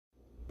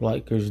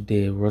Lakers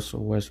did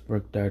Russell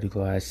Westbrook dirty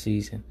last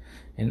season.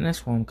 And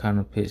that's why I'm kind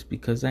of pissed,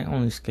 because they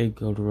only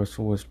scapegoated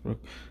Russell Westbrook.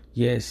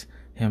 Yes,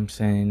 him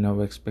saying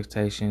no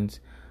expectations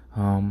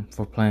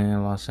for playing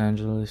in Los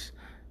Angeles.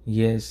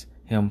 Yes,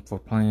 him for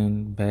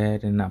playing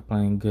bad and not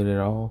playing good at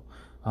all.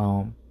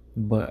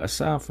 But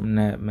aside from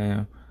that,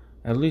 man,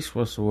 at least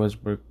Russell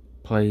Westbrook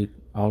played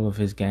all of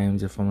his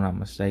games, if I'm not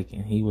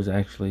mistaken. He was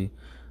actually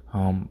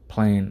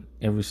playing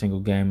every single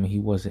game and he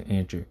wasn't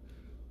injured.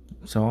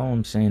 So all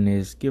I'm saying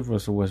is give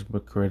Russell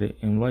Westbrook credit,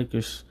 and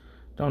Lakers,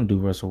 don't do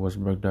Russell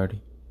Westbrook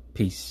dirty.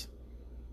 Peace.